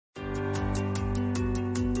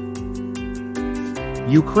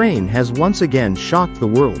Ukraine has once again shocked the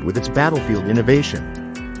world with its battlefield innovation.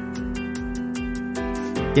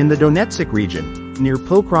 In the Donetsk region, near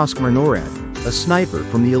Pokrovsk Myrnohrad, a sniper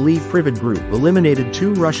from the elite Privid group eliminated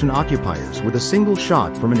 2 Russian occupiers with a single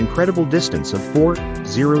shot from an incredible distance of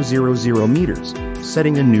 4,000 meters,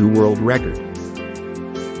 setting a new world record.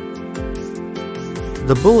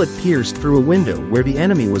 The bullet pierced through a window where the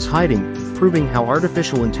enemy was hiding, proving how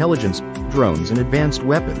artificial intelligence, drones and advanced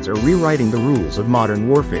weapons are rewriting the rules of modern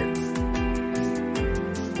warfare.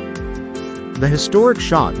 The historic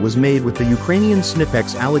shot was made with the Ukrainian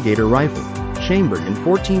Snipex Alligator rifle, chambered in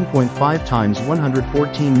 14.5 x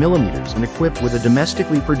 114 mm and equipped with a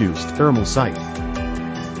domestically produced thermal sight.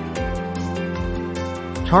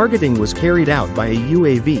 Targeting was carried out by a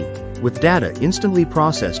UAV, with data instantly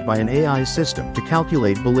processed by an AI system to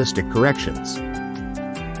calculate ballistic corrections.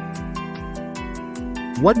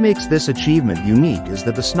 What makes this achievement unique is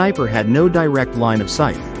that the sniper had no direct line of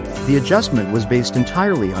sight. The adjustment was based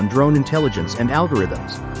entirely on drone intelligence and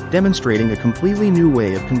algorithms, demonstrating a completely new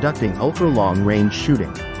way of conducting ultra-long-range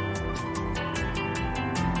shooting.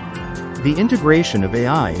 The integration of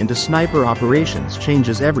AI into sniper operations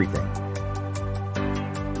changes everything.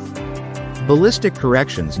 Ballistic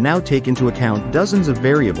corrections now take into account dozens of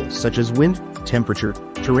variables such as wind, temperature,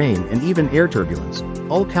 terrain and even air turbulence,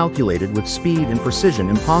 all calculated with speed and precision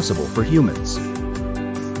impossible for humans.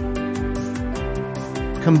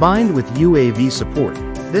 Combined with UAV support,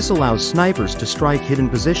 this allows snipers to strike hidden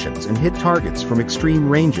positions and hit targets from extreme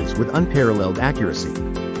ranges with unparalleled accuracy.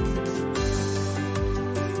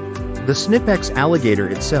 The Snipex Alligator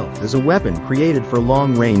itself is a weapon created for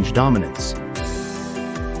long-range dominance.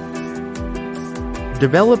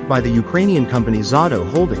 Developed by the Ukrainian company Zato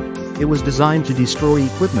Holding, it was designed to destroy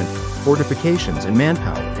equipment, fortifications and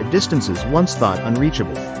manpower at distances once thought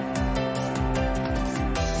unreachable.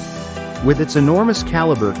 With its enormous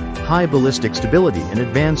caliber, high ballistic stability and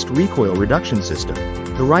advanced recoil reduction system,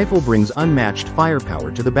 the rifle brings unmatched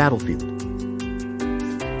firepower to the battlefield.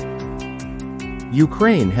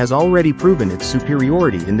 Ukraine has already proven its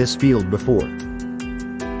superiority in this field before.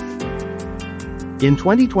 In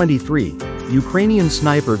 2023, Ukrainian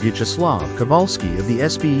sniper Vyacheslav Kovalsky of the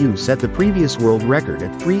SBU set the previous world record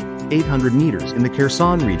at 3,800 meters in the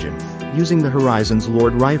Kherson region, using the Horizon's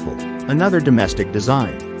Lord rifle, another domestic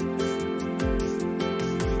design.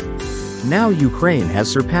 Now Ukraine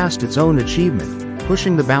has surpassed its own achievement,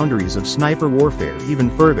 pushing the boundaries of sniper warfare even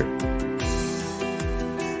further.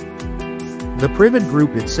 The Privid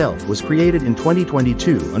group itself was created in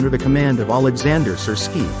 2022 under the command of Alexander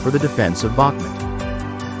Syrsky for the defense of Bakhmut.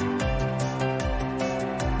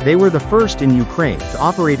 They were the first in Ukraine to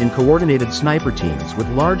operate in coordinated sniper teams with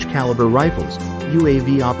large-caliber rifles,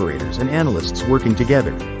 UAV operators and analysts working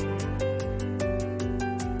together.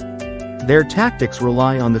 Their tactics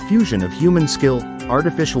rely on the fusion of human skill,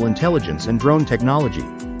 artificial intelligence and drone technology,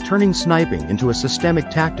 turning sniping into a systemic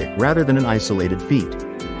tactic rather than an isolated feat.